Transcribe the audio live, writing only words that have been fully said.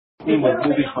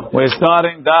We're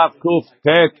starting Daf Kuf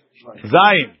Tet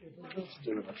Zayin.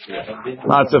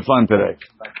 Lots of fun today.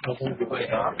 A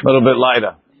little bit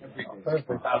lighter.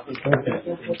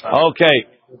 Okay.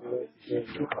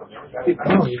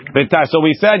 So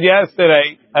we said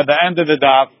yesterday at the end of the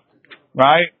Daf,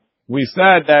 right? We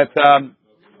said that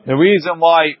the reason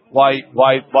why wine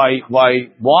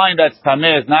that's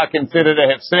tameh is not considered a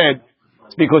hefsed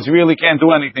is because you really can't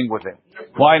do anything with it.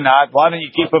 Why not? Why don't you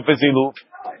keep it for ziluf?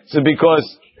 So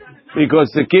because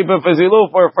to keep it for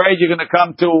ziluf, we're afraid you're going to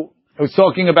come to. I was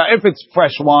talking about if it's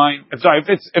fresh wine. If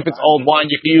it's old wine,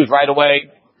 you can use right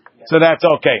away. So that's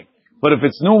okay. But if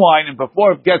it's new wine and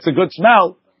before it gets a good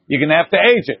smell, you're going to have to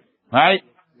age it, right?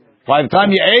 By the time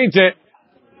you age it,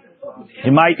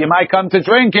 you might come to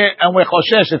drink it, and we're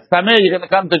choshesh, it's tameh, you're going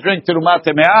to come to drink terumat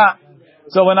temeah,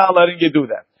 so we're not letting you do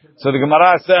that. So the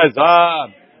Gemara says,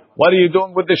 what are you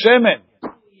doing with the shemen?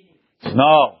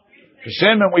 No. The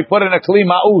shemen we put in a kli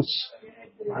ma'us.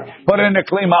 Put it in a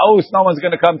kli ma'us, no one's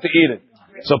going to come to eat it.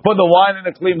 So put the wine in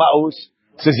a kli ma'us.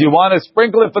 Says you want to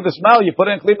sprinkle it for the smell, you put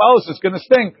it in kli ma'us, it's going to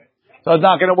stink. So it's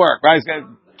not going to work, right?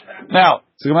 Now,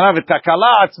 so Gemara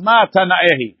v'takala atzma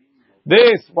tana'ehi.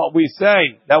 This, what we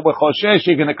say, that we're choshesh,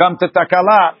 you're going to come to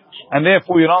takala, and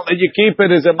therefore you don't let you keep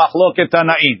it, is a machloket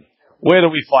tana'im. Where do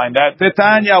we find that?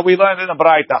 Titania, we learned in the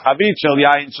Braita, Chavit shel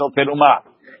yain shel teruma.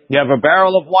 You have a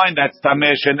barrel of wine that's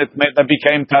tameh, and that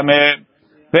became tameh.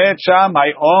 Bet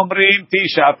shamai omrim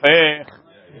tishafech.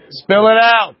 Spill it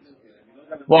out.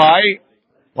 Why?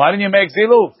 Why didn't you make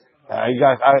ziluf?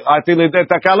 Atil ide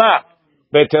takala.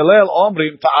 Betelel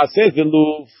omrim ta'aseh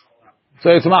ziluf. So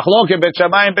it's machloket bet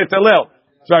shammai and betelel.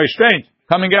 It's very strange.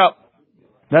 Coming out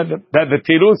that the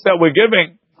tirus that we're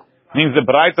giving means the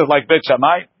Braita is like bet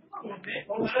shammai.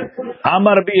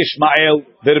 Amar Rabbi Ishmael,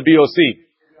 the Rabbi Yossi.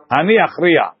 Ani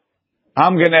achriya.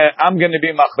 I'm gonna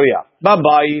be machriya.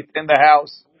 Babayit in the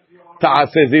house.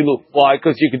 Ta'aseh ziluf. Why?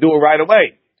 Because you can do it right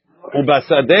away.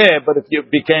 Ubasadeh, but if you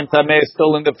became tameh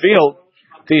still in the field,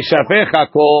 tishafech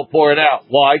hakol, pour it out.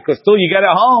 Why? Because till you get it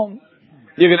home,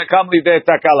 you're gonna come lidei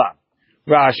takala.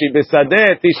 Rashi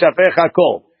besadeh tishafech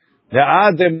hakol.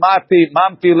 De'adem mati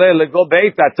mamti le go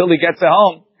beita till he gets it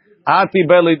home. Ati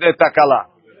be lidei takala.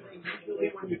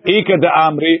 Ika de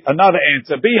amri, another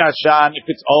answer. Biyashan, if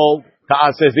it's old,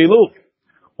 ta'aseh ziluf.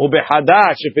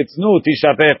 Ubehadash, if it's new,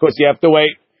 tishafech, because you have to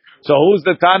wait. So who's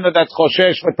the Tana that's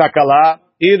choshesh for takala?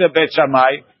 Either Bet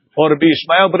Shammai or Rabbi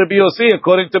Ishmael, but Rabbi Yossi,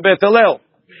 according to Bet Hillel.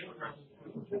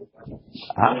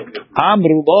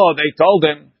 Amru lo, they told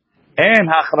him, en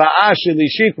hachra'a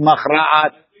shelishit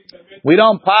machra'at. We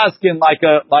don't paskin like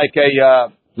a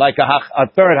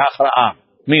third hachra'a,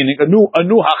 meaning a new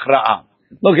hachra'a.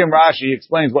 Look in Rashi, he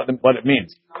explains what it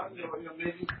means.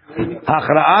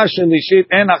 Hachra'a shelishit,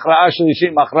 en hachra'a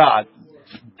shelishit machra'at.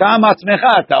 Tam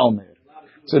atzmecha ta omer.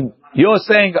 So you're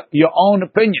saying your own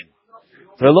opinion.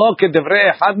 And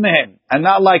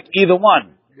not like either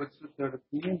one.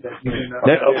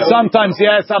 Sometimes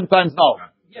yes, sometimes no.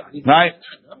 Right?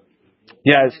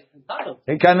 Yes.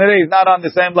 In Canada, he's not on the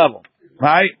same level.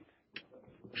 Right?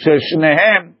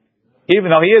 Even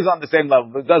though he is on the same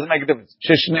level, it doesn't make a difference.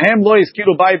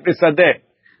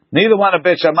 Neither one of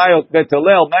Bet Shammai or Bet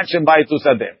Hillel mentioned Bayit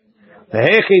Usadeh.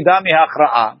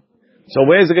 So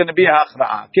where's it going to be a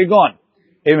hachra'a? Kigon.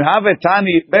 If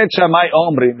Bet Shammai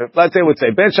omrim, let's say it would say,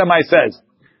 Bet Shammai says,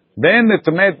 Ben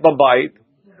netmet babayit,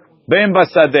 ben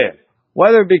basadeh.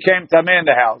 Whether it became tameh in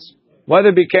the house, whether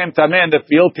it became tameh in the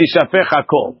field, tishafech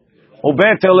hakol.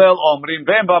 Ubet Hillel omrim,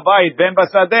 ben babayit, ben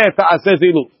basadeh, ta'aseh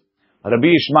ziluf. Rabbi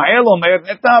Ishmael omer,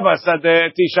 netna basadeh,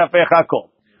 tishafech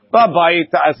hakol. Babayit,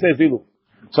 ta'aseh ziluf.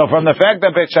 So from the fact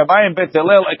that Bet Shammai and Bet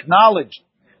Hillel acknowledged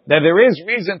that there is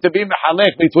reason to be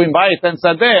mehalek between bayit and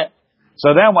sadeh,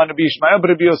 so then when Rabbi Ishmael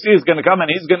Rabbi Yossi is going to come and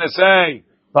he's going to say,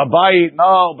 Babayit,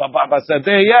 no,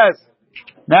 Basadeh, yes.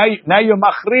 Now you're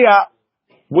machriya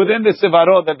within the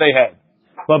sivarot that they had.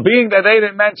 But being that they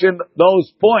didn't mention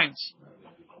those points,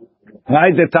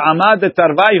 right, the ta'amad, the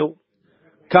tarvayu,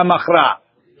 kamachra.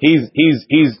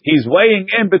 He's weighing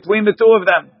in between the two of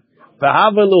them.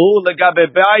 V'haveluhu legabe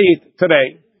bayit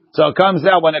today. So it comes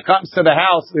out, when it comes to the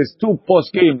house, there's two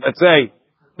poskim, let's say,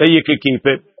 that you could keep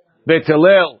it. Bet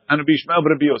Hillel and Rabbi Ishmael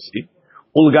Rabbi Yossi.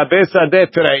 Ulgabe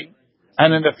sadeh trei.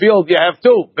 And in the field you have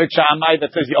two. Bet Shammai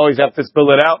that says you always have to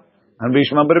spill it out. And Rabbi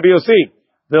Ishmael Rabbi Yossi.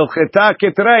 Vilcheta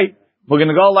ketrei. We're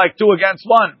going to go like two against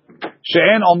one.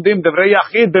 She'en omdim devrei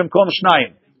yachid b'mkom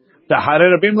shnayim. Tahare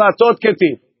rabim la'atot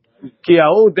ketiv. Ki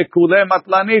yahu dekule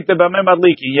matlanit b'mem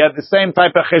adliki. You have the same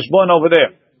type of cheshbon over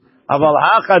there. Aval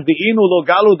hacha di'inu lo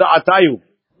galu da'atayu.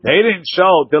 They didn't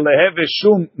show the lehev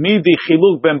shum midi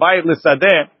chiluk ben bayit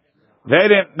l'sadeh. They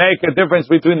didn't make a difference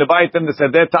between the bait and the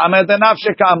seder.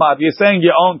 You're saying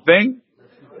your own thing,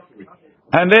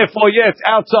 and therefore, it's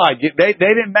outside. They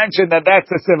didn't mention that that's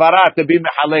a sevara to be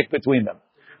mehalek between them.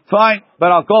 Fine,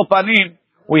 but al kol panim,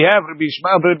 we have Rabbi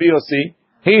Yishmael Rabbi Yossi.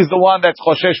 He's the one that's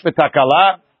choshesh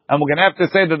v'takala, and we're going to have to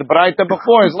say that the Baraita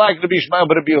before is like Rabbi Yishmael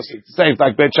Rabbi Yossi. Say it's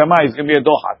like Bet Shammai, it's going to be a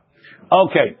dohar.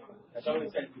 Okay.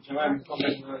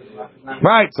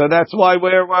 Right, so that's why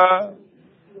we're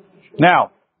now.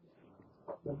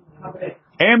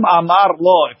 Im amar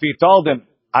lo, if he told him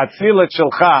atzil et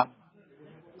shilcha,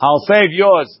 I'll save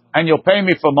yours and you'll pay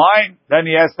me for mine, then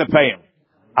he has to pay him.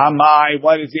 Amai,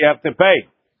 why does he have to pay?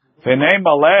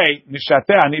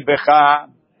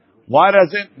 Why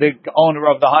doesn't the owner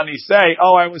of the honey say,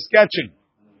 oh, I was sketching?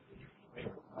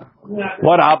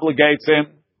 What obligates him?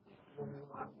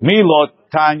 Milo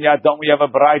Tanya, don't we have a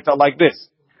baraita like this?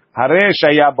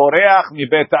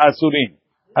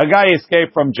 A guy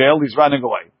escaped from jail, he's running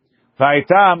away.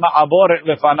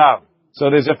 So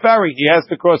there's a ferry, he has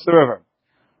to cross the river.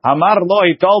 Amar lo,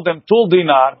 he told him, tul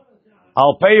dinar,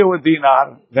 I'll pay you a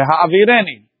dinar,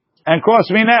 v'ha'avireni, and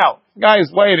cross me now. The guy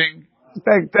is waiting,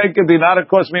 take a dinar and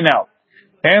cross me now.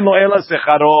 En lo ela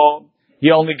secharo,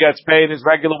 he only gets paid his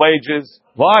regular wages.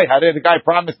 Why? How did the guy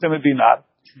promised him a dinar?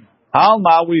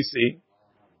 Alma, we see.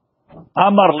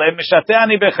 Amar le,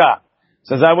 mishateani becha,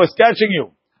 says, I was catching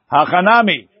you.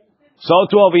 Hachanami, so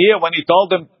too over here, when he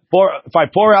told him, if I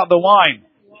pour out the wine,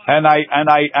 and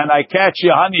I catch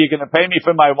your honey, you're going to pay me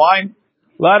for my wine?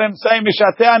 Let him say,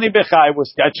 Mishateani becha, I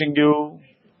was catching you.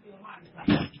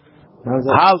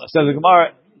 Says the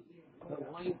Gemara,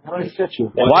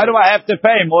 why do I have to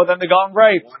pay more than the going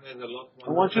rate?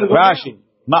 Rashi,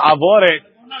 ma'avoret,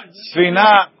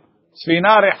 sfina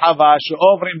rehava,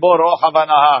 she'ovrim bo rochav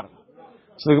nahar.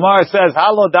 So the Gemara says,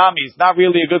 halo dami, it's not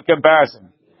really a good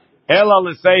comparison. Ela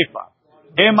l'seifa.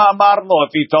 Im amar lo,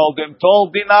 if he told him,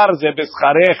 tol dinar ze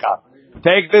b'scharecha.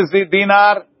 Take this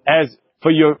dinar as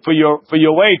for your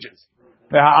wages.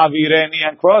 Ve'ha'avireni,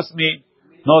 and cross me.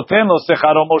 Noten lo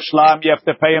secharo moshlam, you have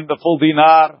to pay him the full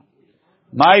dinar.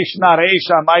 Ma'ishna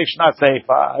reisha, ma'ishna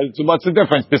seifa. What's the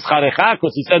difference? B'scharecha,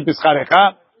 because he said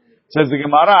b'scharecha. Says the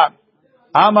Gemara,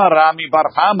 Amar Rami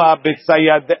Barhama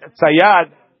b'tzayad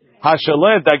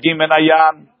hashaleh dagim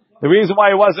enayam. The reason why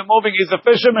he wasn't moving, he's a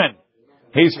fisherman.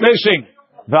 He's fishing.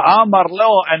 The Amar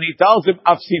Lo, and he tells him,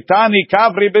 Afsitani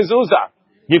kavri bezuza.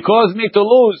 You caused me to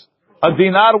lose a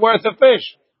dinar worth of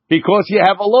fish because you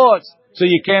have a loss. So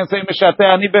you can't say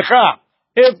Mishateani becha.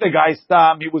 If the guy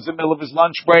stopped, he was in the middle of his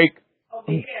lunch break.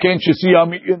 Can't you see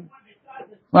I'm eating?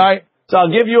 Right? So I'll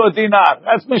give you a dinar.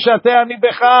 That's Mishateani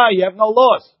becha. You have no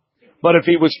loss. But if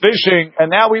he was fishing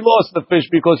and now he lost the fish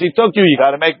because he took you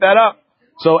got to make that up.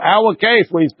 So our case,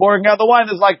 where he's pouring out the wine,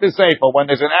 is like the sefer. When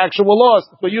there's an actual loss,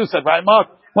 that's what you said, right, Mark?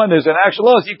 When there's an actual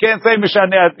loss, you can't say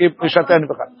Mishateani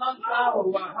becha.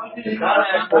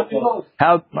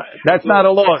 How? That's not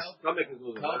a loss. Tell the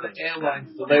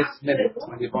airlines the last minute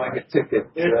when you're buying a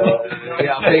ticket.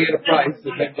 I'll pay you the price.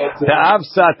 And then go to the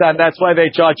Avsatan, that's why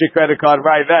they charge your credit card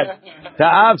right then. The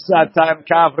Avsatan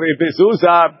kavri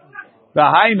bezuza, the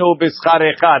Hainu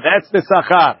b'scharecha. That's the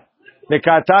sachar. The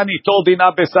Katani told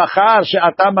Dina besachar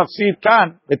she'ata mafsid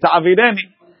kan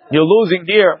v'ta'avireni. You're losing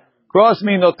here. Cross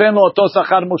me noten lo oto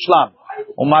sachar mushlam.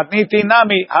 Umatniti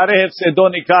nami hare hefsedo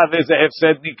nikar. There's a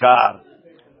hefsed nikar.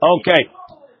 Okay.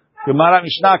 Gemara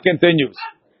Mishnah continues.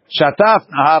 Shataf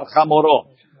nahar chamoro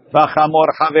v'chamor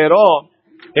chavero.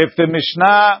 If the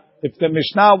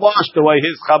Mishnah washed away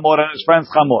his chamor and his friend's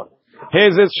chamor,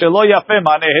 his is shelo yafeh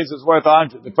mane. His is worth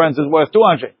 100. The friend's is worth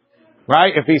 200.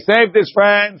 Right? If he saved his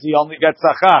friends, he only gets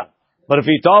sachar. But if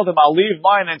he told him, "I'll leave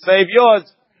mine and save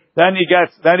yours," then he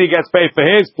gets paid for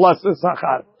his plus the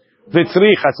sachar.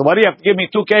 Vitzricha. So why do you have to give me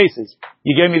two cases?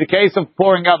 You gave me the case of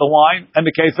pouring out the wine and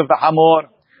the case of the hamor.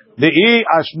 The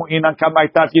ashmu'inan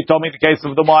kamaitat. You told me the case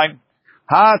of the wine.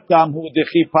 Hatam hu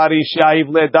dechi parish ya'iv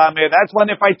ledame. That's when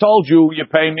if I told you, you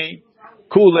pay me.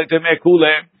 Kule deme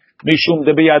kule mishum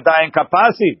debiyadayin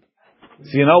kapasi.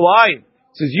 So you know why?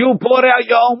 Says you pour out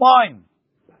your own wine.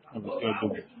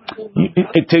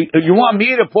 You want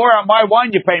me to pour out my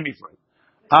wine? You pay me for it.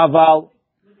 Aval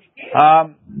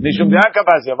nishum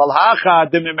de'akavasi. Aval hacha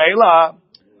demimela.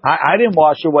 I didn't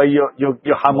wash away your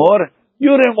hamor.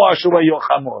 You didn't wash away your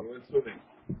hamor.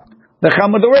 The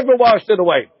river washed it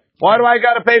away. Why do I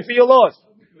got to pay for your loss?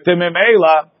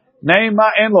 Demimela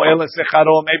neima en lo ela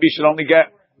secharo. Maybe you should only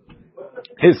get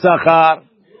his sachar.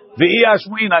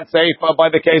 By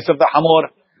the case of the hamor.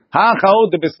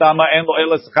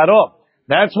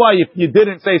 That's why if you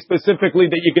didn't say specifically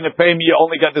that you're going to pay me, you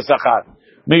only get the sachar.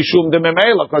 Mishum de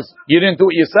memela, because you didn't do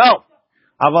it yourself.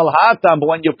 Aval hatam, but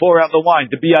when you pour out the wine,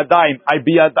 to be a dime,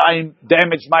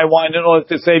 damaged my wine in order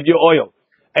to save your oil.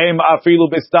 Maybe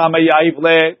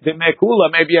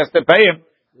he has to pay him.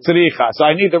 So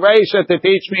I need the Reisha to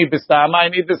teach me bistama, I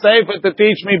need the Sefer to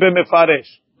teach me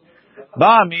b'mefarish.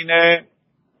 Ba'amine,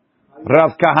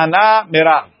 Rav Kahana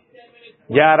Mirav.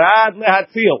 Yarad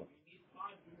lehatzil.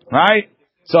 Right?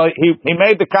 So he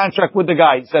made the contract with the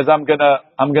guy. He says, I'm gonna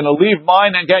leave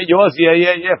mine and get yours.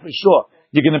 Yeah, for sure.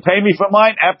 You're gonna pay me for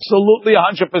mine? Absolutely,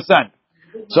 100%.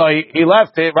 So he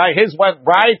left it, right? His went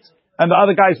right, and the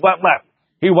other guys went left.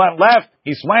 He went left,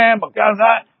 he swam,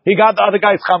 he got the other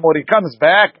guy's chamor. He comes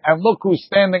back, and look who's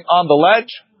standing on the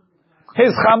ledge.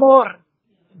 His chamor.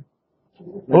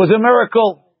 It was a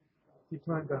miracle.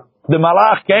 The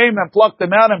malach came and plucked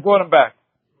him out and brought him back.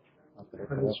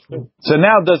 So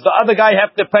now, does the other guy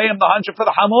have to pay him the 100 for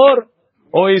the hamor?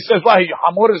 Or he says, well,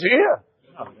 hamor is here.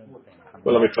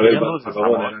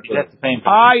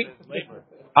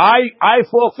 I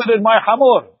forfeited my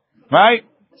hamor, right?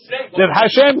 Did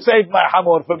Hashem save my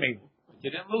hamor for me?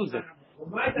 You didn't lose it.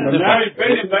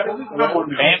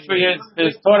 Paying for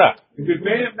his Torah.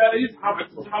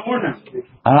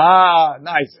 Ah,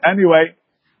 nice. Anyway,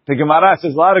 the Gemara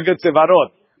says a lot of good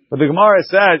sevarot, but the Gemara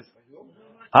says,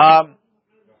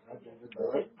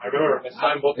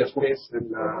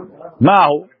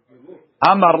 Mahu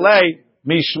Amar Lei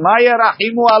Mishmaya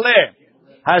Rahimu Aleh.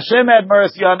 Hashem had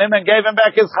mercy on him and gave him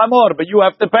back his chamor, but you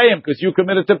have to pay him because you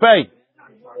committed to pay.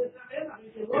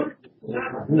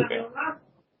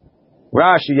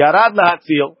 Rashi Yarad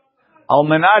lahatzil al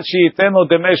menat sheyitem lo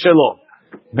demeh shelo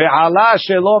ve'ala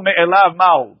shelo me'elav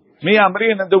mahu. Mi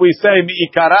amrin, and do we say mi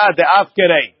ikara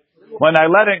de'afkerei? When I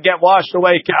let it get washed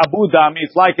away, ke'abu dami,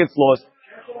 it's like it's lost.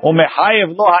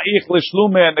 U'mechayev lo ha'ich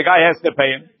l'shlume, and the guy has to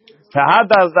pay him.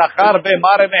 Kahada zachar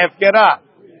be'mare me'efkera.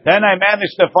 Then I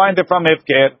managed to find it from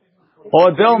Hefker.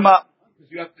 Or Dilma.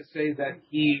 You have to say that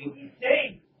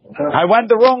I went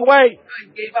the wrong way.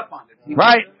 Gave up on it.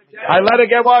 Right. I let it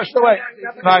get washed away.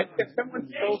 Right. If someone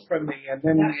stole from me and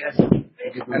then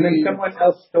someone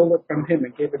else stole it from him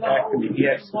and gave it back to me, he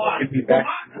has to give me back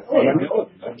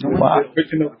the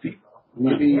original thief.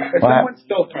 If someone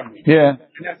stole from me, and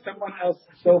then someone else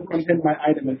stole from him my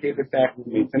item and gave it back to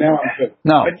me, so now I'm good.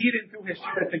 No. But he didn't do his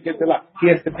share to get the lot. He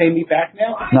has to pay me back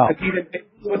now? No. But he didn't pay.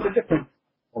 What's the difference?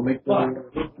 I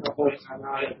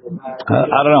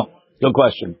don't know. Good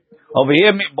question. Over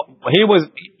here,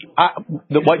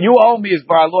 what you owe me is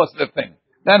where I lost the thing.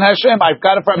 Then Hashem, I've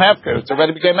got it from Hefker. It's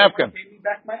already became Hefker. Pay me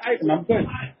back my item. I'm good.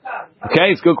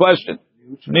 Okay, it's a good question.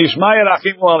 Nishmaya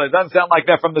Rachim Wale. It doesn't sound like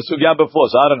that from the Sugya before,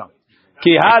 so I don't know.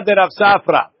 Kihad Rav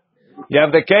Safra. You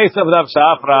have the case of Rav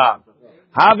Safra.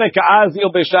 Have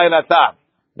ka'azil b'shaylata.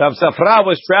 Rav Safra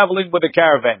was traveling with a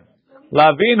caravan.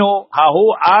 Lavinu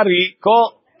hahu ari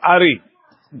ko ari.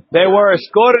 They were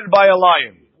escorted by a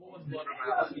lion.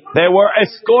 They were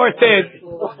escorted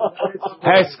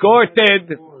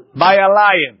by a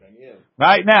lion.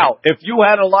 Right now, if you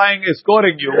had a lion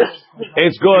escorting you,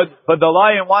 it's good, but the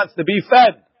lion wants to be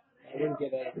fed.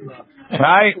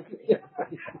 Right?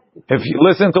 If you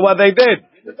listen to what they did.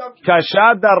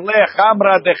 Kashadar le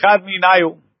chamra dechad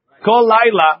minayu. Kol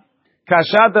laila.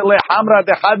 Kashadar le chamra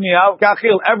dechad minayu.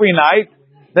 Kachil. Every night,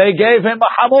 they gave him a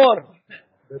hamor.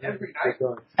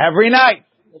 Every night.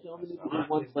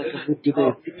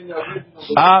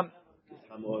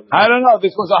 I don't know.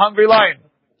 This was a hungry lion.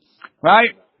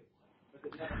 Right?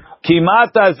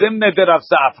 Kimata zimne de Rav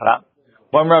Safra.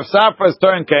 When Rav Safra's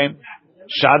turn came,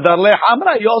 Shadar le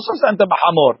hamra. He also sent him a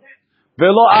hamor.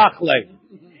 Velo achle.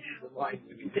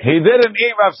 He didn't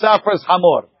eat Rav Safra's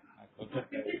hamor.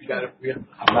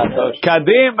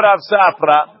 Kadim Rav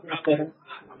Safra.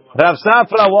 Rav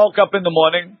Safra woke up in the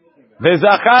morning.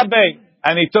 V'zachabe.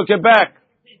 And he took it back.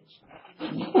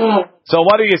 So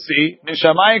what do you see? Even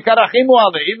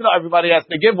though everybody has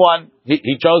to give one,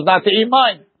 he chose not to eat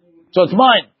mine. So it's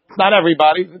mine. It's not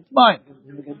everybody's, it's mine.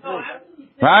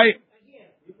 Right?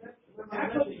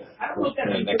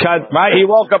 Right? He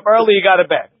woke up early, he got it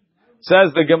back.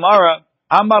 Says the Gemara,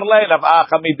 Amar Le'lav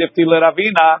Achami Difti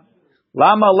L'Ravina,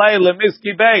 Lama Le'le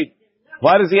Miski Beit.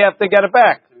 Why does he have to get it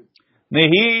back?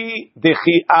 Nehi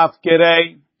Dichi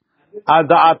Afkere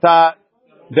Ada'ata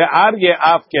De'arye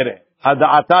Afkere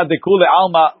Hada'ata Dekule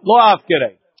Alma Lo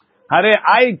Afkere. Hare,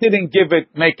 I didn't give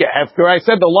it, make it hefker. I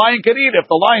said the lion can eat it. If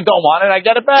the lion don't want it, I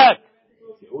get it back.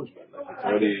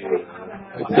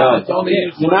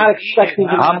 You're not expecting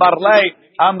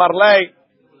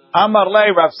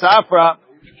Amarle, Rav Safra.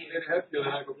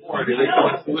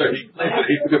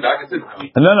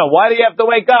 No. Why do you have to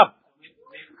wake up?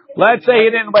 Let's say he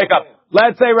didn't wake up.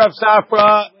 Let's say Rav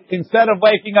Safra instead of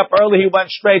waking up early, he went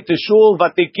straight to shul.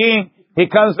 Vatikin, he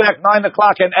comes back 9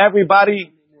 o'clock, and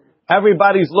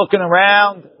everybody's looking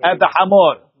around at the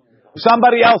hamor.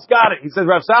 Somebody else got it. He says,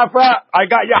 Rav Safra, I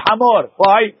got your hamor.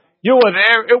 Why? You were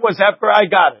there. It was hefker. I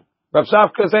got it. Rav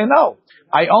Safra say, no.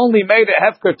 I only made a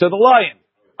hefker to the lion.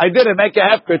 I didn't make a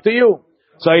hefker to you.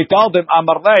 So he told him,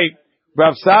 Amarlei,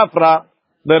 Rav Safra,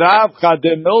 l'Rav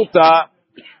Chademilta,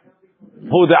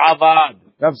 hu de'avad.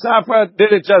 Rav Safra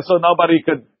did it just so nobody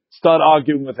could start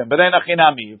arguing with him. But then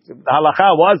achinami. The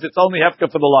halacha was, it's only hefker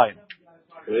for the lion.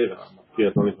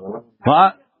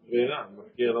 What?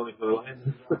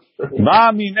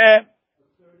 Va'amine.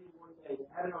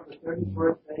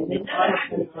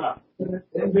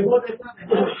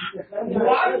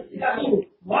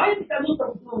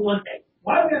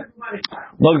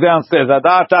 Look downstairs.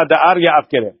 Adata da'arya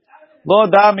afkere. Lo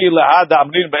dami lehada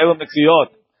amrin be'elu miksiyot.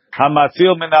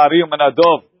 Hamatzil min ha'ari u'min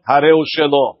ha'dov. Hareu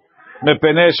shelo.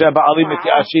 Mepene she'ba'alim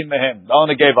mitiyashim mehem. The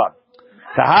owner gave up.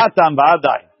 Tahatam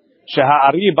v'adai.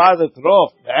 Sheha'ari ba'adet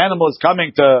rof. The animal is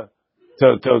coming to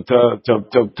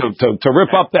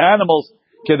rip up the animals.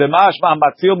 Kedemashma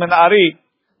hamatzil min ha'ari.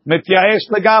 Mityahesh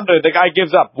legamre. The guy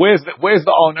gives up. Where's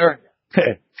the owner?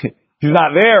 He's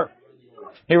not there.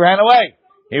 He ran away.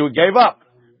 He gave up.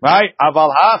 Right?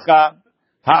 Aval hacha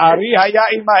ha'ari haya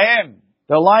imahem.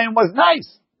 The lion was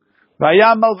nice.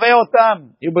 Vaya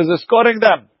malveotam. He was escorting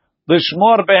them.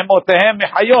 Lishmor behemotehem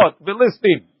mihayot.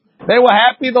 Vilistim. They were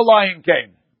happy the lion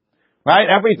came. Right?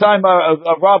 Every time a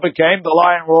robber came, the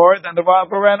lion roared and the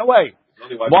robber ran away.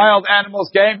 Wild animals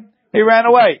came, he ran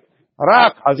away.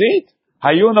 Rak hazit.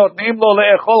 Hayu notnim lo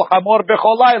le'echol hamor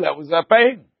bechol layla. It was a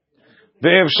pain.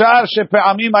 Ve'efshar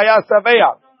shepe'amim haya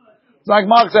saveya. It's like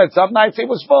Mark said, some nights he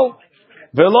was full.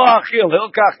 Ve'lo achil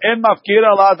hilkach en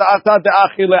mafkira la'adata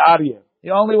de'achil le'arye. He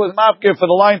only was mafkir for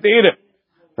the lion to eat it.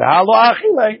 Ve'halo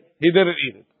achile, he didn't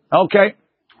eat it. Okay.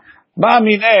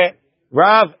 Ba'mineh,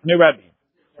 Rav Nirebi.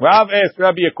 Rav asked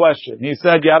Rabbi a question. He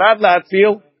said, Yarad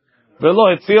la'atzil, ve'lo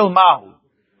hitzil mahu.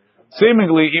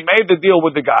 Seemingly, he made the deal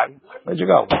with the guy. Where'd you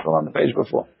go? Go on the page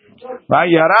before. Right?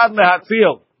 Yarad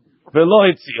la'atzil, ve'lo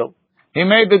hitzil. He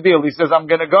made the deal. He says, I'm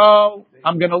going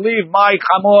to leave my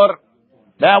chamor.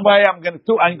 That way I'm going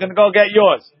to go get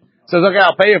yours. He says, okay,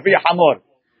 I'll pay you for your chamor.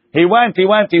 He went.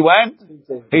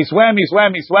 He swam.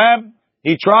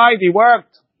 He tried, he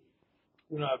worked.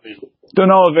 To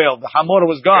no avail. The hamor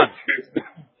was gone.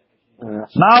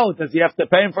 Now, does he have to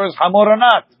pay him for his hamor or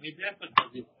not? He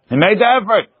made the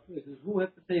effort. Who has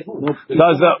to pay who? Does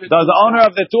the owner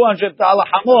of the $200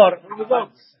 hamor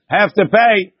have to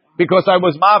pay because I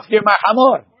was mafkir my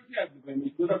hamor?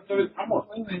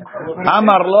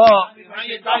 Amar lo. What are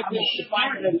you talking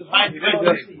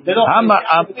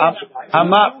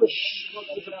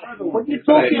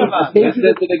about?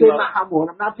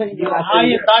 I'm not saying you the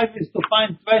higher type is to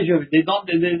find treasure. They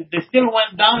still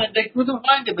went down and they couldn't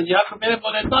find it, but you have to pay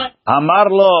for that time. Amar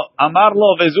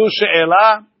lo vezu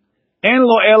she'ela en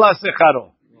lo ela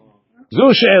secharo.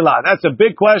 Zu she'ela. That's a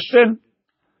big question,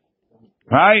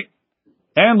 right?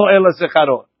 En lo ela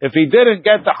secharo. If he didn't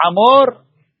get the hamor,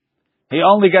 he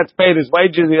only gets paid his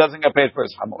wages. He doesn't get paid for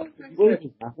his hamor. But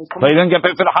he didn't get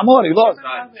paid for the hamor. He lost.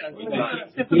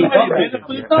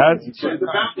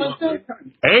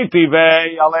 Hey,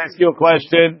 Tivei, I'll ask you a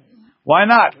question. Why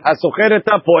not? Hasocheret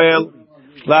hapoel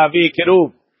lavi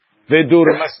keruv vedur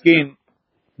maskin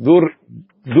dur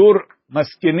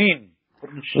maskinin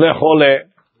lechole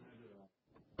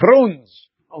prunes.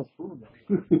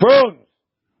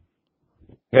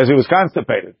 Because he was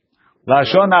constipated.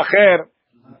 Lashon acher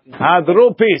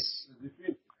hadrupis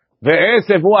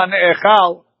ve'esev hu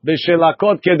hane'echal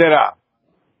b'shelakot kedera.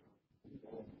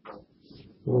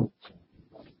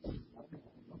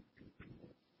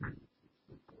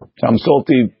 Some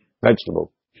salty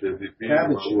vegetable.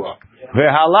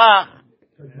 Ve'halach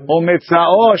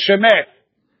u'mitzao shemet.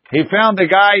 He found the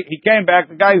guy. He came back.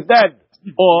 The guy's dead,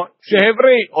 or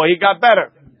shehevri, or he got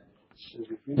better.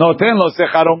 Noten lo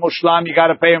secharo mushlam. You got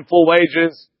to pay him full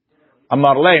wages.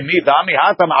 Amar lei mi dami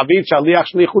hatam avid shaliach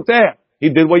shlichuteh. He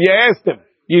did what you asked him.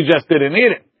 You just didn't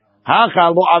eat it.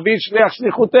 Hachal lo avid shliach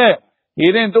shlichuteh. He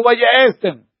didn't do what you asked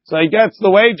him, so he gets the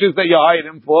wages that you hired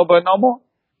him for, but no more.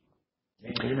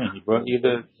 He brought you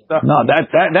the stuff. No,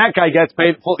 that guy gets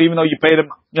paid full, even though you paid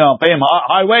him, pay him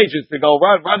high wages to go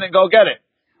run and go get it.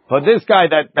 But this guy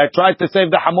that tried to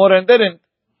save the hamor and didn't,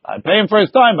 I pay him for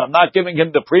his time. I'm not giving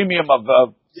him the premium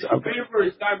of. You pay him for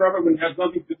his time, Rabbi, when he has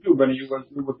nothing to do. When he was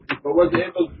able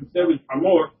to save his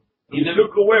hamor, he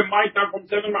took away my time from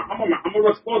saving my hamor. My hamor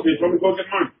was closed. He told me to go get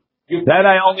mine. That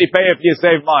I only pay if you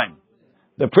save mine.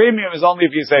 The premium is only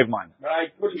if you save mine. But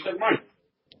I couldn't save mine.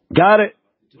 Got it.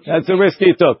 That's the risk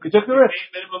he took. You took the risk.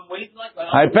 Minimum wage, like,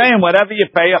 I pay him whatever you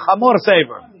pay a chamor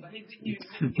saver.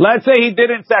 Let's say he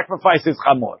didn't sacrifice his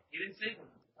chamor. He didn't say that.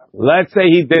 Let's say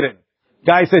he didn't.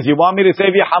 Guy says, you want me to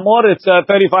save you chamor? It's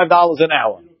 $35 an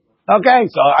hour. Okay,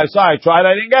 so I tried,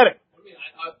 I didn't get it.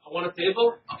 I want a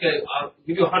table. Okay, I'll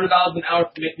give you $100 an hour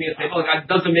to make me a table. The guy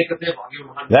doesn't make a table. I'll give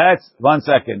him $100. That's 1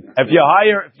 second. If you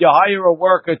hire a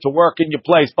worker to work in your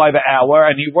place by the hour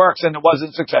and he works and it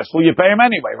wasn't successful, you pay him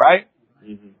anyway, right?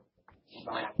 Mm-hmm.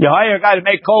 You hire a guy to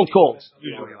make cold calls,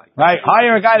 right?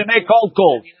 Hire a guy to make cold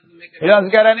calls. He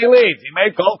doesn't get any leads. He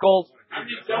made cold calls.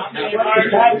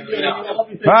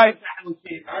 Right?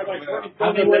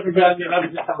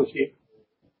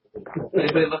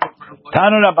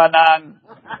 Tanu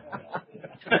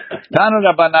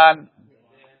Rabbanan,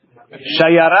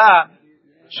 Shayara,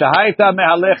 Shahaita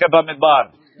Mehalech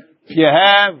b'midbar.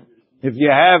 If you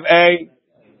have a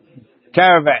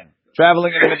caravan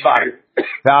traveling in the midbar,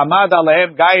 Ve'amad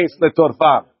alehem gais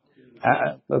letorfa.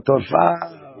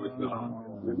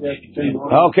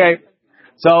 Okay,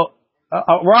 so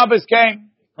robbers came,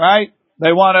 right?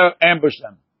 They want to ambush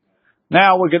them.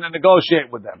 Now we're going to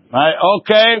negotiate with them, right?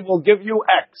 Okay, we'll give you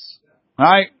X,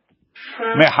 right?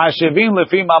 Mehashevim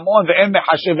lefi mamon ve'en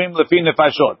mehashevim lefi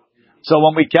nefashot. So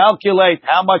when we calculate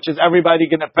how much is everybody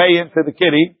going to pay into the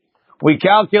kitty, we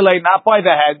calculate not by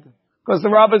the head, because the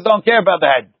robbers don't care about the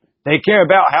head. They care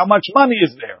about how much money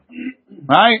is there,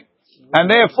 right? And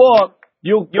therefore,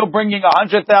 you're bringing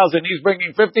 100,000, he's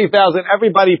bringing 50,000.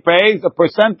 Everybody pays a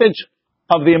percentage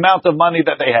of the amount of money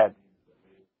that they had.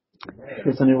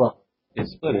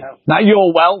 Not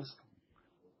your wealth.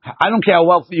 I don't care how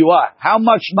wealthy you are. How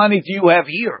much money do you have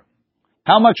here?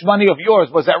 How much money of yours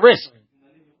was at risk?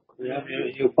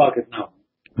 Your pocket now.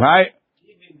 Right?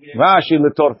 Rashi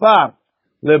letorfa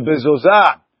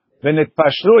lebezuzah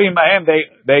v'nitpashru imahem.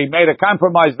 They made a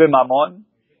compromise b'mamon.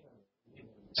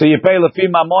 So you pay lefi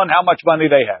mamon how much money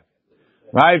they have.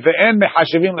 Right? Ve'en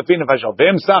mechashivim lefi nefashot.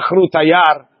 Ve'em sachru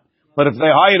tayar. But if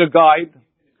they hired a guide,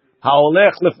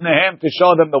 ha'olech lefnehem to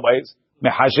show them the ways,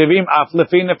 mechashivim af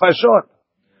lefi nefashot.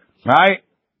 Right?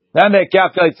 Then they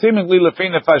calculate seemingly lefi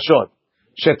nefashot.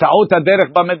 Sheta'ut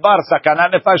haderech b'midbar sakana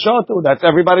nefashot. That's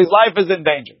everybody's life is in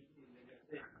danger.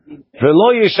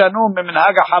 Ve'lo yishanu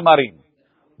miminhag hamarim.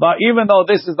 But even though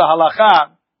this is the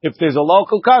halacha, if there's a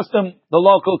local custom, the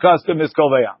local custom is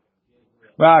koveya.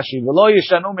 Rashi, v'lo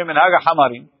yishanu miminhag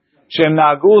hamarim, shem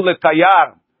nagu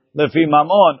letayar lefi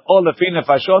mamon or lefi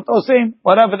nefashot osim.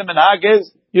 Whatever the minhag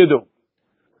is, you do.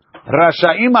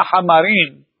 Rasha'im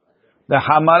hamarim, the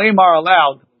hamarim are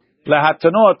allowed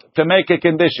lehatanot to make a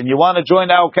condition. You want to join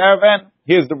our caravan?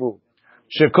 Here's the rule: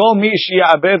 shekol mi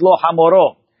sheyabed lo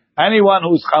hamoro. Anyone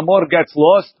whose hamor gets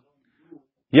lost,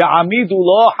 ya'amidu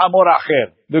lo hamor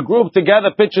acher. The group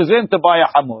together pitches in to buy a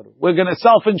hamor. We're going to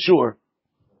self-insure.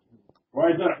 Why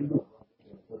is that?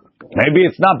 Maybe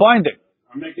it's not binding.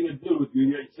 I'm making a deal with you.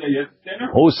 You say yes,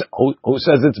 sinner? Who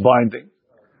says it's binding?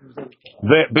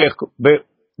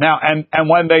 Now, and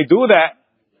when they do that,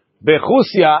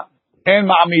 bechusya en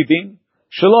ma'amidim,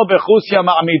 shelo bechusya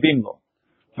ma'amidim lo.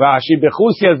 Rashi,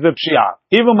 bechusya is b'pshia.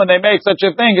 Even when they make such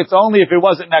a thing, it's only if he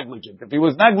wasn't negligent. If he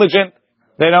was negligent,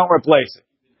 they don't replace it.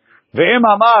 Ve'im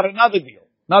amar, another deal.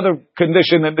 Another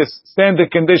condition in this,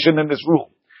 standard condition in this rule.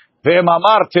 Ve'im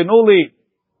amar tenuli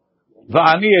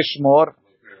va'ani eshmor.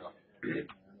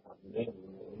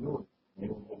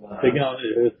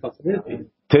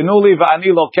 Tenuli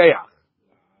va'ani lokeach.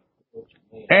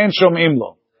 En shom'im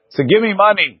lo. So give me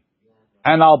money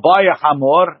and I'll buy a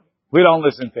hamor. We don't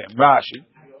listen to him. Rashi.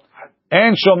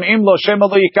 En shom'im lo shema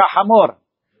lo yikach hamor.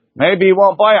 Maybe he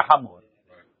won't buy a hamor.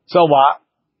 So what?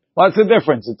 What's the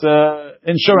difference? It's a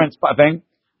insurance thing.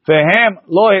 The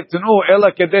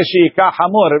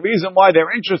reason why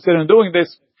they're interested in doing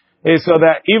this is so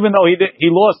that even though he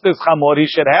lost his chamor, he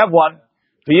should have one.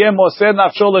 If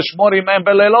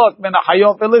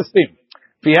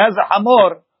he has a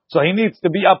hamor, so he needs to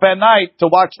be up at night to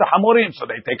watch the hamorim. So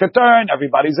they take a turn,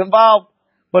 everybody's involved.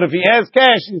 But if he has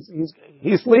cash,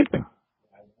 he's sleeping.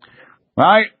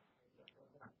 Right?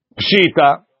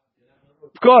 Shita.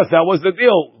 Of course, that was the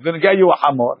deal. We're going to get you a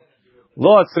hamor.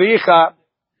 Lo tzricha.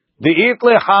 He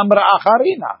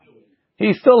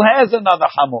still has another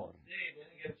hamor.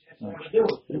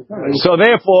 So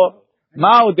therefore,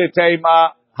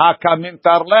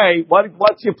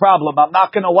 what's your problem? I'm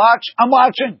not going to watch? I'm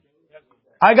watching.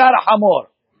 I got a hamor.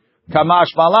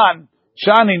 Kamash malan,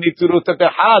 shani niturut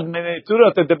tehad,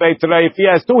 niturut tebetrei. If he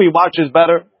has two, he watches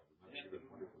better.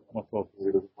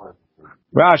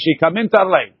 Rashi, kamin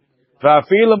tarlei.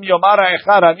 Va'afilim yomara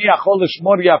echad, ani achol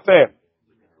lishmor yafeh.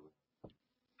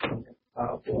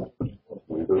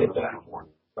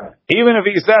 Even if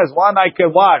he says one I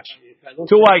can watch,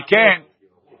 two I can't.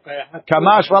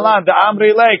 Kamash Valan, the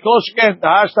Amri Lei, Koshken, the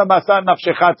Hashta Masan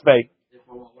Nafshechatzbei.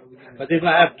 But if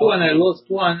I have two and I lost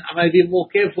one, I'm going to be more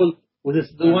careful with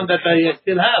the one that I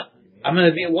still have. I'm going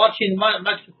to be watching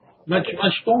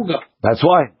much stronger. That's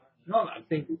why. No, I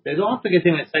think they don't have to get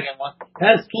him a second one. He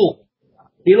has two.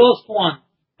 He lost one.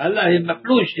 Allah, he's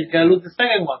maflush. He's going to lose the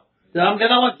second one. So I'm going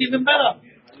to watch even better.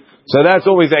 So that's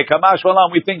what we say. Kamash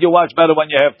Valan, we think you watch better when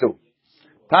you have two.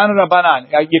 Tanu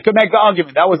Rabbanan. You could make the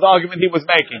argument. That was the argument he was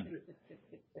making.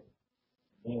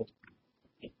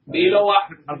 He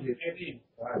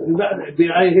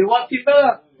wants it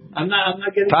better. I'm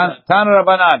not getting it. Tanu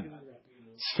Rabbanan.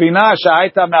 Sfina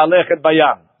sha'aita me'alechet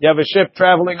bayam. You have a ship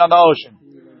traveling on the ocean.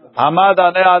 Hamad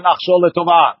aneh nachshol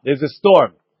letovah. There's a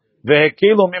storm.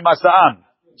 Vehekilu mimasa'am.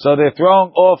 So they're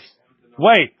throwing off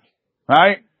weight.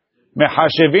 Right?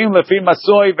 Mehashevim lefi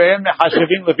masoy ve'en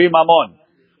mehashevim lefi mamon.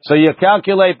 So you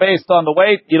calculate based on the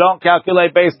weight, you don't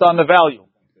calculate based on the value.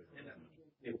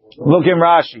 Look in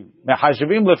Rashi.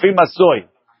 Mehashevim lefi masoy.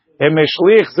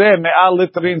 Emeshlich ze me'al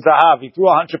litrin zahav. He threw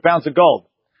 100 pounds of gold.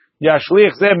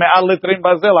 Yashlich ze me'al litrin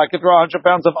bazel. I could throw 100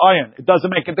 pounds of iron. It doesn't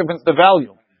make a difference the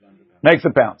value. Makes a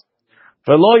pound.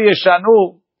 V'lo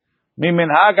yeshanu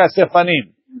miminhag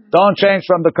ha-sefanim. Don't change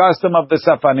from the custom of the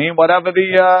safanim, whatever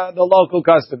the local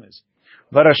custom is.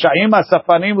 V'rasha'im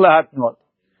ha-safanim lehatnot.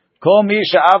 Kol mi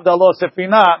she'avda lo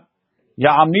sefina,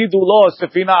 ya'amidu lo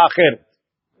sefina acheret.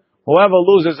 Whoever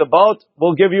loses a boat,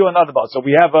 we'll give you another boat. So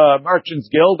we have a merchants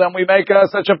guild and we make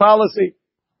such a policy.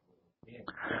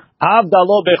 Avda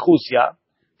lo bechusya.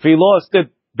 If he lost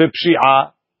it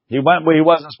b'pshi'ah, he went where he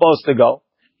wasn't supposed to go.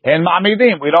 And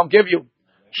ma'amidim, we don't give you.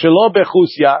 Shelo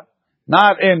bechusya,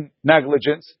 not in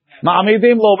negligence.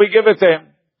 Ma'amidim lo, we give it to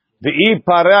him. V'i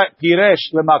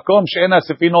piresh lemakom she'ena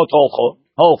sefinot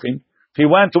holchin. If he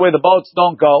went to where the boats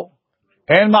don't go,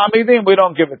 and ma'amidim, we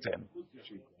don't give it to him.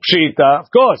 Pshita,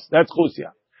 of course, that's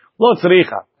chusya. Lo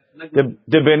tzricha. The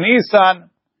benisan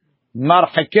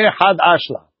marhike had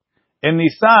ashla. In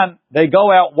Nisan, they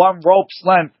go out one rope's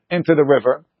length into the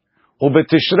river.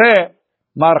 Ubetishre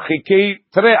marhike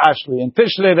tre ashli. In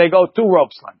Tishrei, they go 2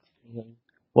 ropes length.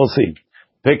 We'll see.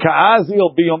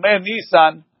 V'ka'azil biyomei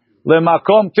Nisan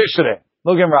lemakom Tishrei.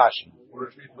 Look in Rashi.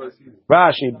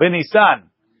 Benisan.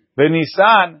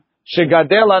 Benisan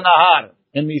shegadel nahar.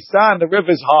 In Nisan, the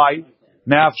river is high.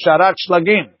 Me'afsharat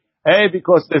shlagim.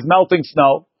 Because there's melting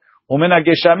snow. U'min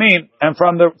geshamim, and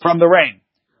from the rain.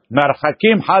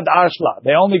 Merchakim had ashla.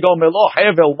 They only go melo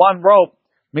hevel, 1 rope.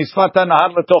 Misfat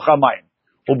nahar letoch hamayim.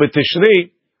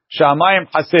 U'betishri shamayim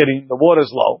haserim. The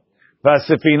water's low.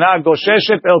 V'asefina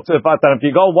gosheshet el tzefatan. If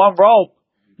you go 1 rope,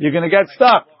 you're going to get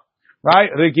stuck.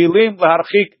 Right? Regilim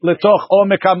leharchik letoch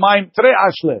omek hamayim tre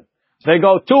ashle. They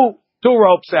go two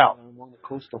ropes out.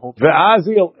 The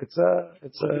Azil, it's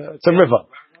a river.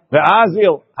 The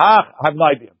Azil, I have no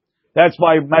idea. That's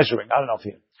why I'm measuring. I don't know if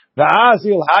here. The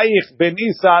Azil hayich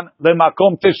benisan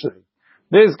lemakom Tishrei.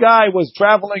 This guy was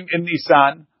traveling in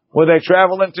Nisan, where they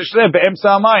travel in Tishrei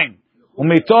be'emsa hamayim.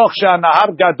 Umitoch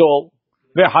she'anahar gadol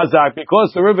ve'hazak,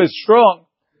 because the river is strong.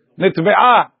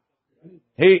 Nitve'ah,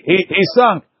 he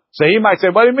sunk. So he might say,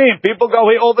 what do you mean? People go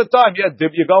here all the time. Yeah,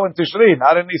 you go in Tishrei,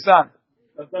 not in Nisan.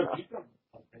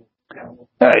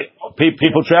 Hey,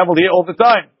 people travel here all the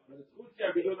time.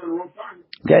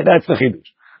 Okay, that's the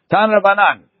chidush. Tan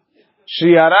Rabbanan,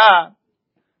 Shiara,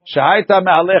 Shahaita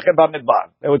me'alechet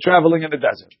b'midbar. They were traveling in the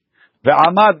desert.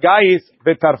 Ve'amad gais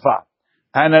v'tarfa.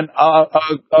 And then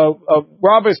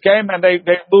robbers came and they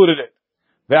looted it.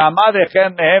 Ve'amad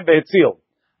echen mehem ve'etzil.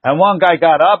 And one guy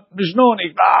got up, Mishnun,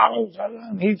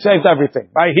 he saved everything.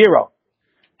 Right, hero.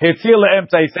 Hetzil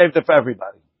le'emta, he saved it for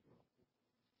everybody.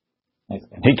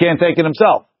 He can't take it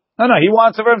himself. No, he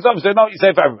wants it for himself. He said, no, you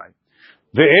say for everybody.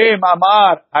 Ve'em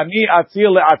amar ani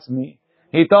atzil le'atzmi.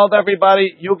 He told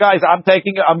everybody, you guys, I'm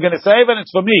taking it, I'm going to save it,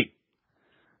 it's for me.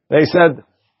 They said,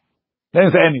 they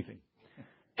didn't say anything.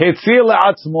 Hetzil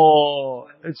le'atzmo.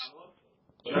 It's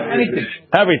anything.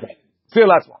 Everything. Hetzil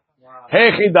le'atzmo.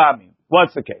 Hechidami.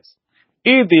 What's the case?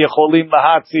 Idi yecholim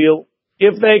lahatzil.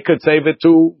 If they could save it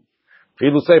too.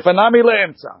 Filu sefer nami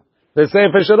le'emtza. The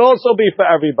sefer should also be for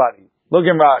everybody. Look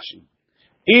in Rashi.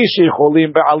 Ishi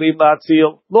cholim be'alim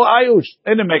la'atzil. Lo ayush.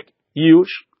 They didn't make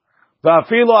yush.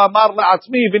 Va'afilu amar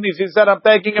la'atzmi. Even if he said, I'm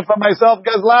taking it for myself,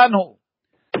 gazlanu.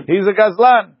 He's a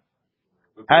gazlan.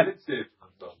 And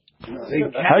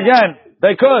again,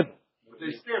 they could.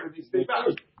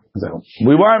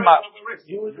 We weren't.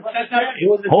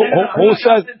 Who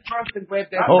said?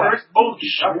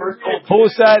 Who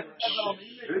said?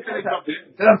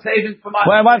 I'm saving for my.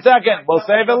 Wait 1 second. We'll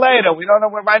save it later. We don't know.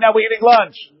 Right now we're eating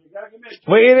lunch.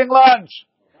 We're eating lunch.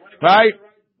 Right?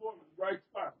 Right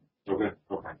spot. Okay.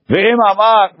 Ve'im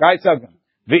amar, right second.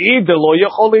 Ve'id lo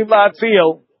yecholim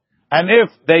la'atzil, and if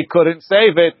they couldn't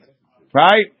save it,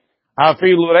 right?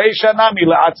 Afilu reisha nami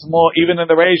la'atzmo, even in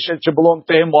the reisha it should belong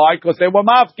to him. Why? Because they were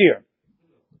mafkir.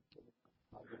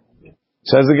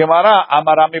 Says the Gemara,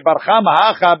 Amarami Barcham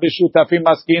Hacha b'shutafim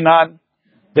maskinan,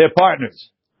 they're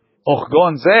partners.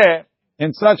 Ochgon zeh,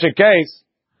 in such a case,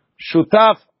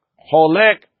 shutaf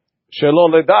holek shelo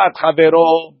ledat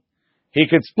chavero, he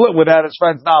could split without his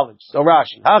friend's knowledge. So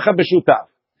Rashi, Hacha b'shutaf,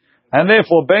 and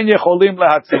therefore ben yecholim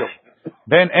lehatzil,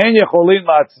 ben en yecholim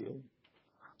lehatzil.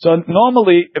 So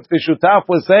normally, if the shutaf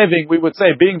was saving, we would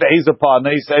say, being that he's a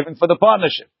partner, he's saving for the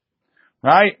partnership,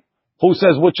 right? Who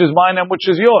says which is mine and which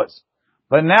is yours?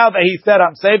 But now that he said,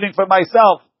 I'm saving for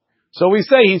myself, so we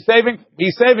say he's saving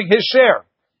his share.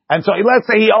 And so let's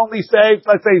say he only saved,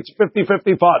 let's say it's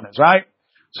 50-50 partners, right?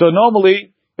 So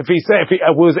normally, if he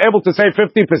was able to save 50%,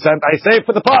 I save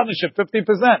for the partnership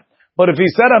 50%. But if he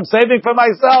said, I'm saving for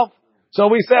myself, so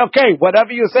we say, okay,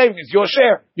 whatever you're saving is your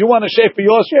share. You want to shave for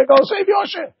your share, go save your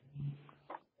share.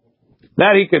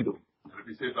 That he can do. If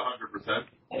he saves 100%?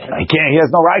 He can't, he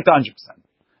has no right to 100%.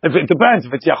 If it depends,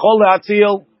 if it's Yachol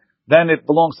Le'atzil, then it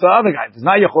belongs to the other guy. If it's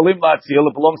not Yecholim La'atzil,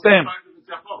 it belongs to him.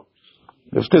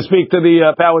 If to speak to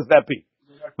the powers that be.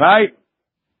 Right?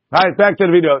 Right, back to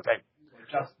the videotape.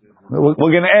 We're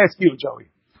going to ask you, Joey.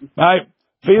 Right?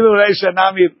 Filu Reisha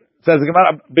Nami, says the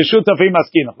Gemara, B'shutafim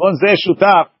Maskina. Kon zeh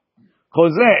shutaf,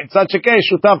 in such a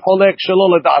case, shutaf cholek shelo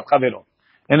ledat chavero.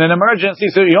 In an emergency,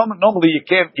 so normally you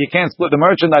can't split the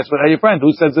merchandise with your friend.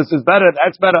 Who says this is better,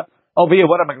 that's better? Over here,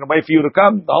 what am I going to wait for you to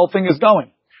come? The whole thing is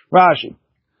going. Rashi.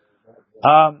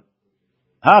 Hacha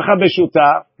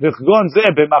b'shutaf, v'chgon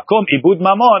zeh b'makom ibud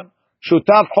mamon,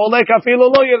 shutaf cholek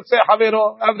afilu lo yirtzeh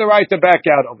chavero. I have the right to back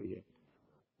out over here.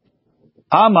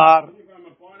 Amar. If I'm a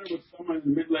partner with someone in the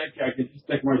mid-leg, I can just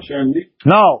take my share and leave.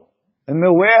 No. In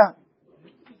the where?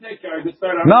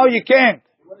 No, you can't.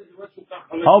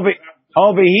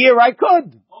 Over here, I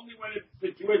could. Only when it's a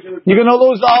situation. You're going to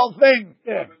lose the whole thing.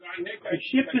 Yeah. The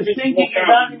ship is sinking. He's the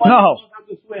only one that knows how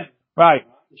to swim. Right.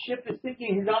 The ship is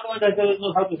sinking. He's the only one that doesn't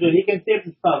know how to swim. He can save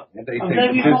the stuff. I'm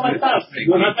saving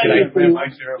for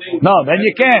myself. No, then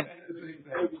you can't.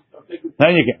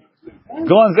 Then you can't.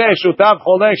 Go on there. Shutav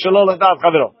cholek shelo ledat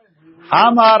chavero.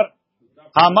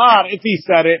 Amar, if he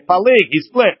said it, palig, he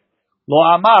split. Lo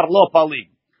amar, lo palig.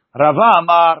 Rava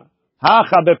amar,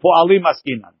 hacha bepo'alim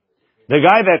askinan. The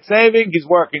guy that's saving is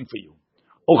working for you.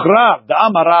 Uchrav, the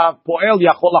amarav, po'el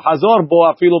yachol hachazor bo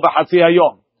afilu b'chatzi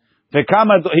hayom. He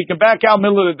can back out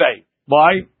middle of the day.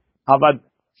 Why?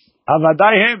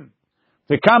 Avadai him.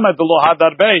 V'kama lo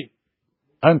hadarbei.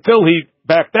 Until he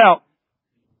backed out.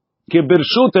 Ki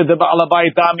birshute the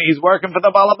ba'alabayit ami, he's working for the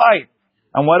ba'alabayit.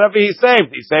 And whatever he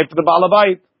saved for the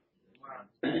ba'alabayit.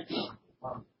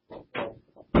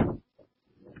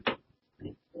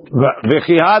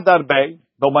 V'chihad arbei.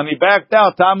 But when he backed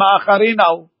out, Tama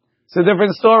Acharino, it's a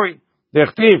different story.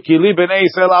 Dechtiv, ki li b'nei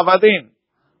Yisrael avadim.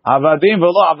 Avadim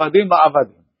v'lo avadim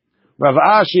la'avadim. Rav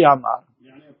Ashi Amar.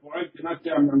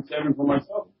 I'm saving for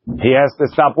myself. He has to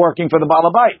stop working for the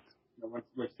Baalabait.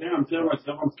 I'm saving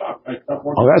myself, I'm stopped. I stop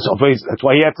working. Oh, that's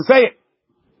why he had to say it.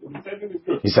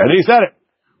 He said it.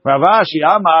 Rav Ashi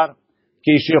Amar,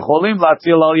 ki shecholim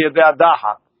latzil al yedei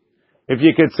adaha. If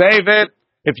you could save it,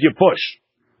 if you push.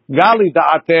 Gali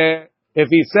da'ateh. If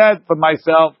he said for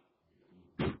myself,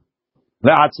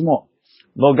 le'atzmo,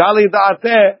 lo gali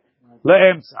da'ateh,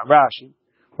 le'emsa, Rashi.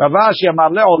 Rav Ashi amar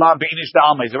le'olam be'inish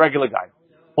da'alma, he's a regular guy.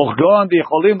 Uchgon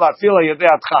di'cholim la'atzil ha'yedei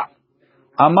atcha.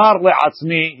 Amar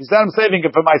le'atzmi, he said I'm saving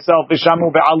it for myself,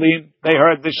 v'shamu be'alim, they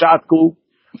heard v'shatku,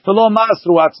 v'lo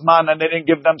masru atzman, and they didn't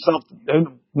give themselves,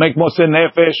 make mosin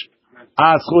nefesh,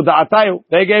 aschu da'atayu,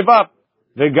 they gave up.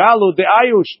 V'galu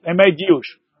de'ayush, they made yush.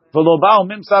 V'lo ba'u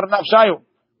mimsar nafshayu.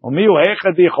 If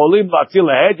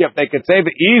they could save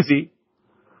it easy,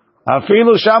 like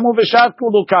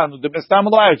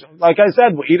I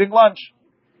said, we're eating lunch.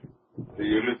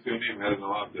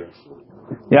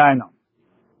 Yeah, I know.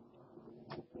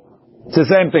 It's the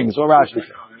same thing. So Rashi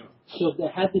said. So if they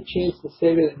had the chance to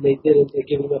save it and they didn't, they're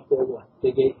giving up their what? They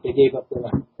gave up their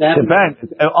right. Depends.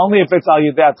 Only if it's al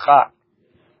yudat chak.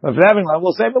 If they're having lunch,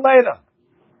 we'll save it later.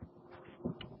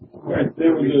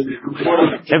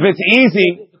 If it's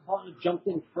easy. Jumped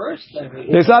in first.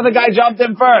 This other guy jumped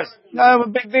in first. No,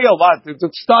 big deal. What?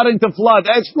 It's starting to flood.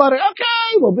 It's flooding.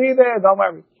 Okay, we'll be there. Don't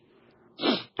worry.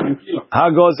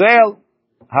 Hagozel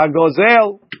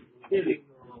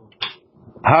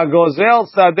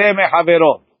sadeh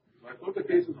mechavero. I thought the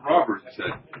case was robbers, you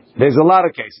said. There's a lot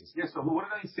of cases. Yeah, so what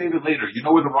do they save it later? You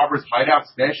know where the robbers' hideout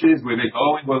stash is? Where they're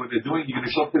going? What they're doing? You're going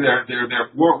to show up to their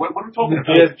floor? What are we talking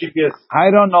about? Yes, GPS. I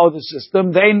don't know the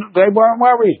system. They weren't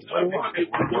worried.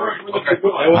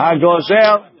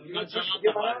 Hagozel.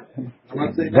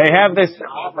 They have this.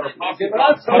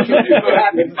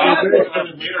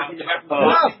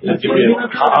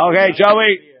 Okay,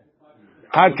 Joey.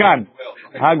 Hakan.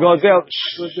 Hagozel.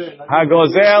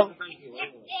 Hagozel.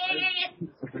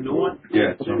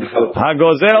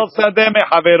 Hagozel sadeh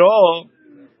mechavero.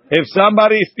 If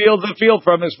somebody steals a field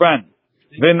from his friend,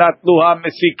 v'natluha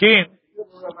mesikin,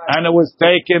 and it was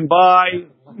taken by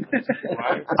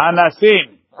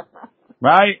anasim,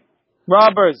 right?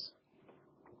 Robbers.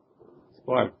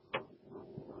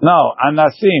 No,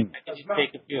 anasim.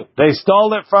 They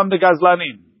stole it from the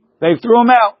gazlanim. They threw him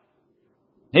out.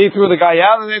 He threw the guy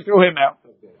out, and they threw him out.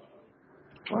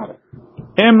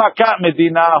 In makat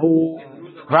medinahu,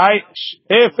 right?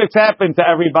 If it's happened to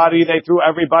everybody, they threw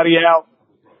everybody out.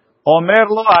 Omer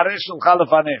lo haresh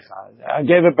l'chalafanecha. I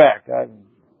gave it back.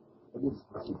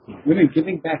 We're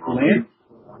giving back land?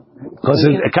 Because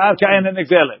it's karka and an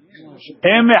exelet.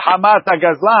 Em hamat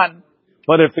gazlan,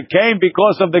 but if it came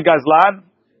because of the gazlan,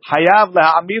 hayav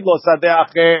lehamid lo sadeh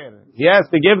acher. He has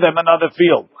to give them another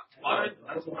field.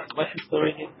 What's the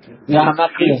story here?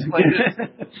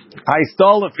 I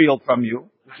stole a field from you,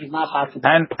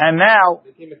 and now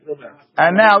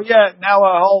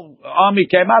a whole army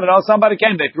came out, and somebody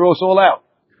came, they threw us all out.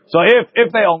 So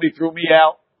if they only threw me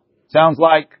out, sounds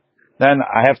like then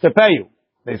I have to pay you.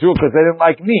 They threw because they didn't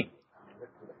like me.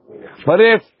 But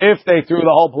if they threw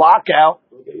the whole block out,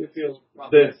 so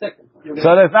there's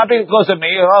nothing because of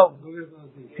me. Oh,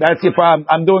 that's your problem.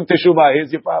 I'm doing teshuvah.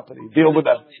 Here's your property. Deal with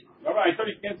that. I thought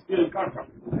you can't steal a car.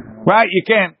 Right, you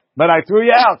can't. But I threw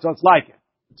you out, so it's like it.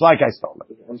 It's like I stole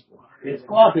it. It's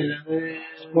squatted.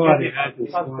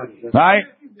 Right?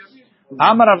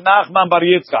 Amar Rav Nachman bar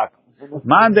Yitzchak.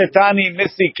 Man detani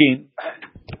misikin.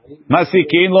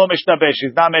 Masikin lo mishtabesh.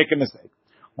 He's not making a mistake.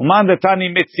 Man detani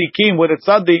mitzikin with a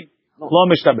tzadi lo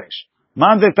mishtabesh.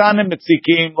 Man detani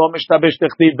mitzikin lo mishtabesh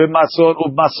techtiv b'masor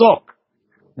u'b'masok.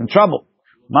 In trouble.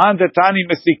 Man detani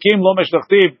misikin lo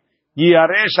mishtabesh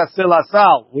Yiyaresh hasil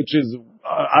asal, which is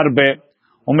arbe,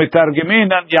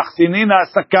 umitargimin and yachsinina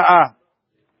saka'a,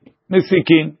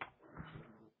 misikin,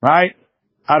 right?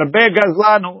 Arbe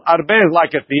gazlanu, arbe is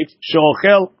like a thief,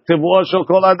 shochel tivuo shel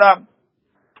kol adam.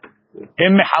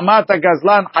 Im mehamata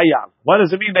gazlan hayav. What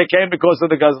does it mean they came because of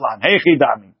the gazlan? Hey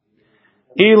chidami.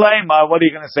 Ilaima, what are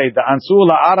you going to say? The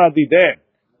ansula aradide.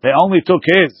 They only took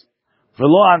his.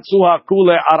 V'lo ansuha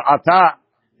kule arata.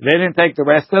 They didn't take the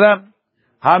rest of them.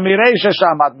 I could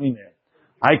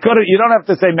you don't have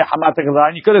to say mehamat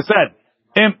gazlan. You could have said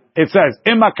it says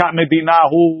imakat medina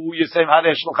who you say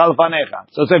haresh l'chalfanecha.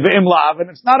 So say ve'im lav,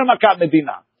 and it's not a makat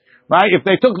medina, right? If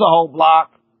they took the whole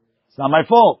block, it's not my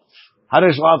fault.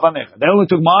 Haresh l'chalfanecha. They only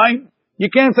took mine. You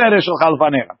can't say haresh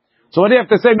l'chalfanecha. So what do you have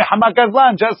to say mehamat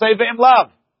gazlan? Just say ve'im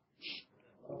lav,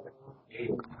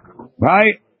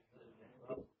 right?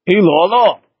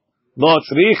 Ilo lo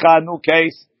tzricha nu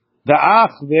case. The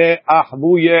ach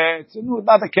ve'achvuye. It's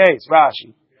not the case,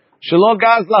 Rashi. Shelo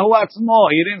gaz lahu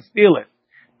atzmo. He didn't steal it.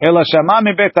 Ela shama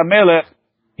mebet hamelech.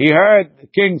 He heard the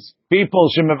king's people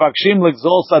shemevakshim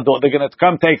l'gzol sadot. They're going to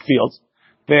come take fields.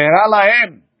 Ve'era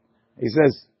lahem. He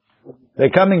says they're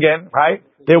coming in, right?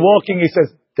 They're walking. He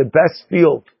says the best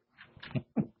field.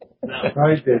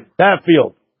 That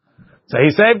field. So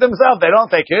he saved himself. They don't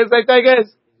take his. They take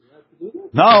his.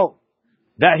 No,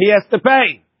 that he has to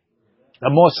pay. The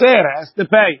moser has to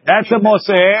pay. That's the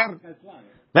moser.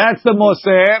 That's the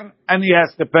moser, and he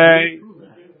has to pay.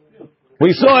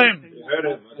 We saw him.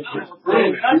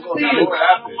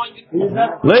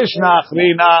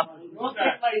 Lishnachrina.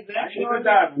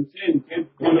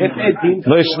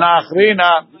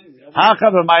 Lishnachrina.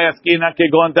 Hacha v'mayaskina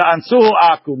kegon de'ansuhu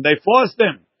akum. They forced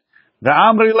him. The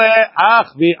amrile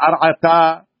ach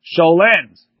v'ar'ata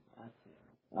sholens.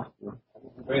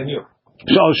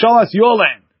 Show us your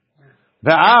land.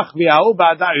 Ve'ach v'ahu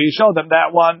ba'adar. He showed them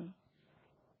that one.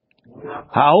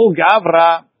 Ha'u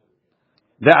gavra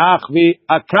de'ach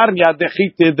v'akarya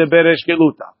dechite de beresh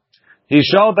geluta. He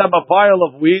showed them a pile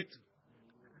of wheat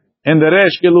in the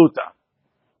resh geluta.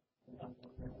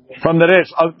 From the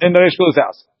resh, in the resh geluta's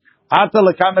house. Ata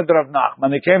lekamed Rav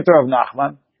Nachman. He came to Rav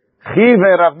Nachman.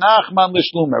 Chive Rav Nachman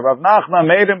l'shlumer. Rav Nachman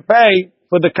made him pay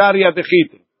for the karya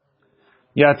dechite.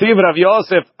 Yativ Rav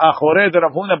Yosef achore de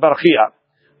Rav Huna Barchia.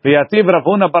 V'yativ Rav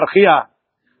Huna Barchia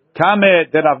kame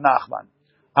de Rav Nachman.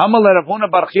 Amal Rav Huna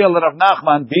Barchia le Rav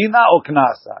Nachman dina or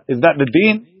knasa? Is that the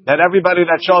din that everybody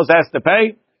that shows has to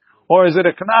pay, or is it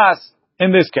a knas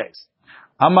in this case.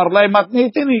 Amar lei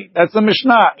matnitini. That's the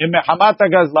Mishnah. In mehamata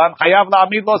gazlan chayav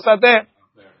la'amid lo sadeh.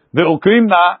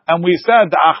 Ve'ukrimna, and we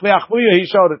said the achvi achvuya, he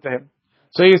showed it to him.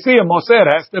 So you see, a moser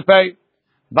has to pay.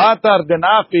 Batar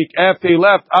denafik, after he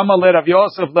left, Amal Rav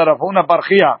Yosef Rav Huna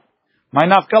Barchia. My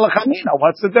nafkala chamina.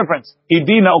 What's the difference?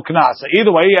 Idina uknasa.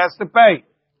 Either way, he has to pay.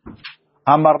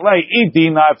 Amar lei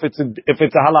idina. If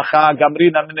it's a halacha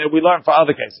gamrina, we learn for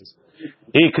other cases.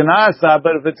 Iknasa,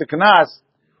 but if it's a knas,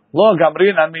 lo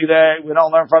gamrina we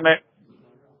don't learn from it.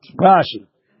 Rashi.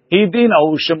 Idina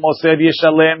u'shemosed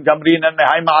yeshalem gamrina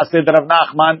mehai ma'ased Rav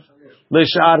Nachman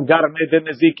l'shar garme de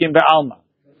nezikim be'alma.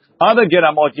 Other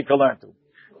geramot you can learn to.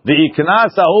 The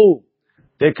iknasa hu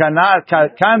the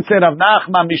cancer of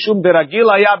Nachman mishum deragil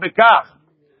haya bekach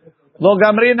lo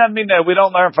gamrina mine. We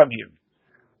don't learn from him.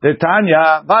 The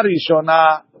Tanya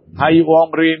varishona hayu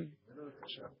omrim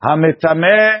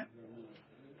hametame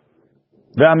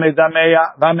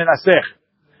ve'amedameya ve'amenasech.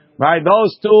 Right,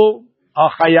 those two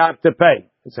are chayav to pay.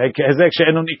 It's hezek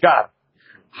she'enu nikar.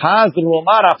 Hazru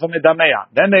omar hamedameya.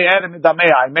 Then they added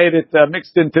medameya. I made it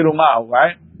mixed in teruma,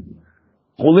 right?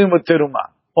 Chulin with teruma.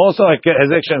 Also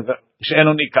hezek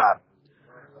she'enu nikar.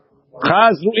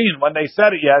 Chazruin, when they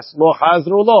said it yes, lo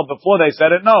chazru lo. Before they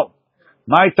said it no.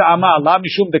 My ta'ama la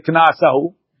mishum de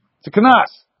knasahu. It's a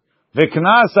knas.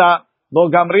 V'knasa lo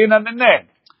gamrina minne.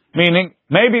 Meaning,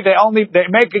 maybe they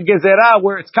make a gezerah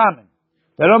where it's common.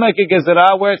 They don't make a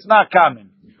gezerah where it's not common.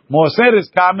 Moser is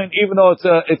common, even though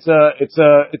it's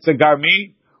a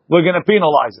garmi, we're going to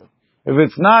penalize it. If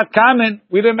it's not common,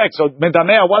 we didn't make. So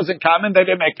medamea wasn't common, they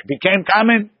didn't make it. Became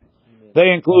common,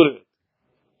 they included it.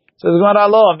 So the Gemara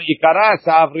lo ikara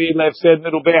savri lefsed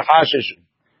merubeh hasheshu.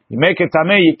 You make it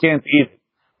tameh, you can't eat it.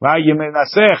 Right? You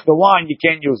menasech the wine, you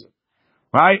can't use it.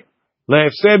 Right?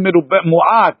 Lefsed merubeh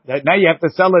mu'at. Now you have to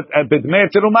sell it at bidmeh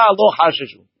teruma lo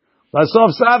hasheshu.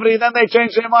 Lasof savri, then they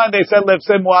changed their mind. They said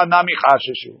lefsed mu'at nami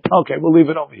hasheshu. Okay, we'll leave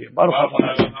it over here. Baruch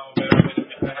Hashem.